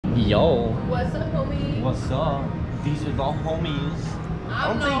Yo. What's up, homie? What's up? These are the homies.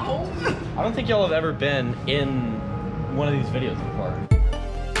 I'm the homie. I don't think y'all have ever been in one of these videos before.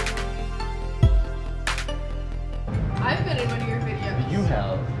 I've been in one of your videos. You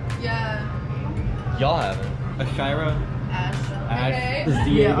have. Yeah. Y'all haven't. Ashira, Ash. Ash, Okay.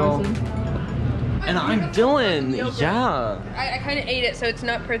 Diego, But and I'm beautiful Dylan. yogurt. Yeah. I kind of ate it, so it's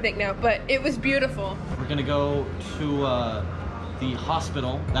not perfect now, but it was beautiful. We're gonna go to the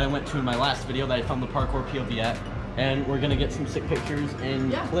hospital that I went to in my last video that I filmed the parkour POV at, and we're gonna get some sick pictures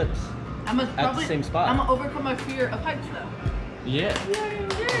and clips at the same spot. I'm gonna overcome my fear of heights though. Yeah.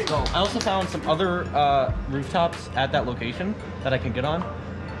 So I also found some other rooftops at that location that I can get on.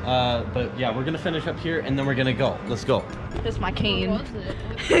 But yeah, we're gonna finish up here and then we're gonna go. Let's go. This is my cane.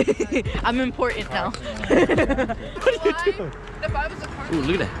 I'm important now. What are you doing? If I was a car, Ooh,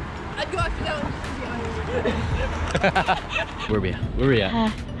 look at that. I'd go after that one. Where we at? Where we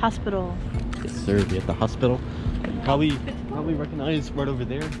at? Hospital. Yes, sir. We at the hospital. Probably recognize right over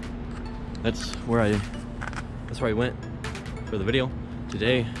there. That's where I went for the video.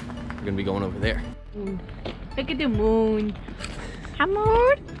 Today, we're gonna be going over there. Look at the moon. Come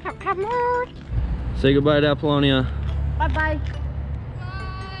on. Come on. Say goodbye to Apollonia. Bye-bye.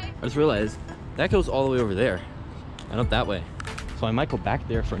 I just realized that goes all the way over there and up that way. So I might go back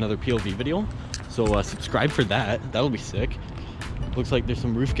there for another POV video. So subscribe for that. That'll be sick. Looks like there's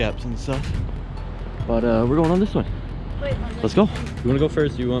some roof gaps and stuff. But we're going on this way. Wait, Let's go. You wanna go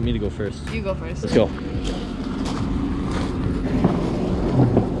first or you want me to go first? You go first. Let's go.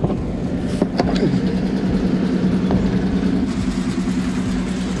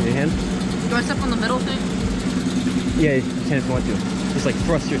 Your hand? do I step on the middle thing? Yeah, you can if you want to. Just like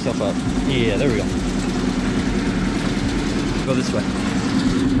thrust yourself up. Yeah, there we go. Go this way.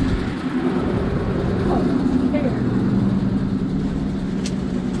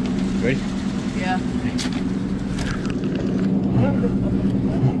 Ready? Yeah.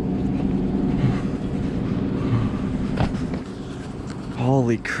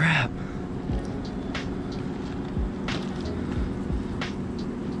 Holy crap.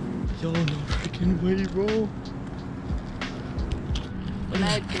 Yo, no freaking way, bro.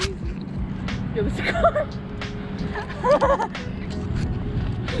 Mad crazy. Yo, it's a car.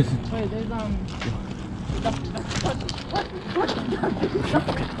 Wait, there's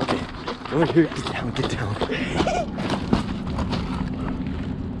Okay. Over here, get down, get down.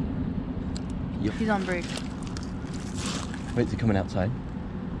 Yo. He's on break. Wait, is he coming outside?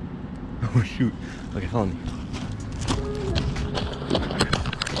 Oh shoot. Okay, follow me.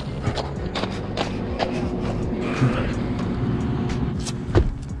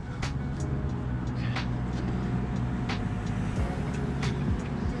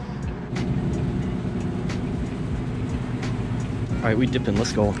 Alright, we dipping,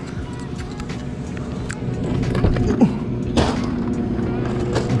 let's go.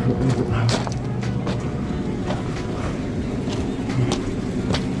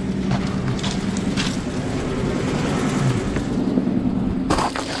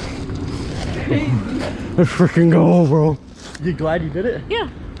 Let's freaking go, bro. You glad you did it? Yeah.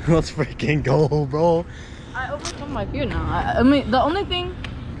 Let's freaking go, bro. I overcome my fear now. I mean, the only thing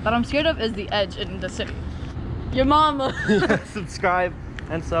that I'm scared of is the edge in the city. Your mama. Yeah, subscribe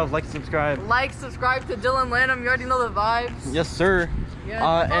and stuff. Like, subscribe. Like, subscribe to Dylan Lanham. You already know the vibes. Yes, sir. Yeah.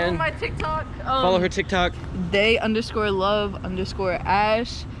 Follow and my TikTok. follow her TikTok.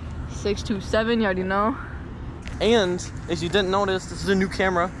 Day_love_ash627. You already know. And if you didn't notice, this is a new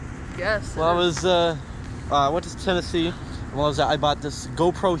camera. Yes. Well, I was I went to Tennessee. Well, I bought this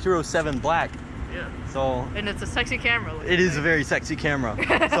GoPro Hero 7 Black. Yeah. So and it's a sexy camera. it is a very sexy camera.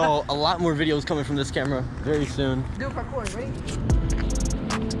 So a lot more videos coming from this camera very soon. Do parkour, ready?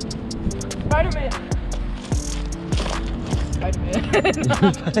 Spider-Man.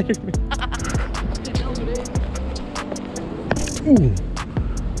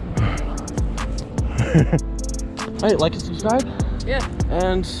 All right, like and subscribe. Yeah.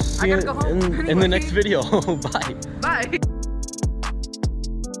 And see you go home in the next video. Bye. Bye.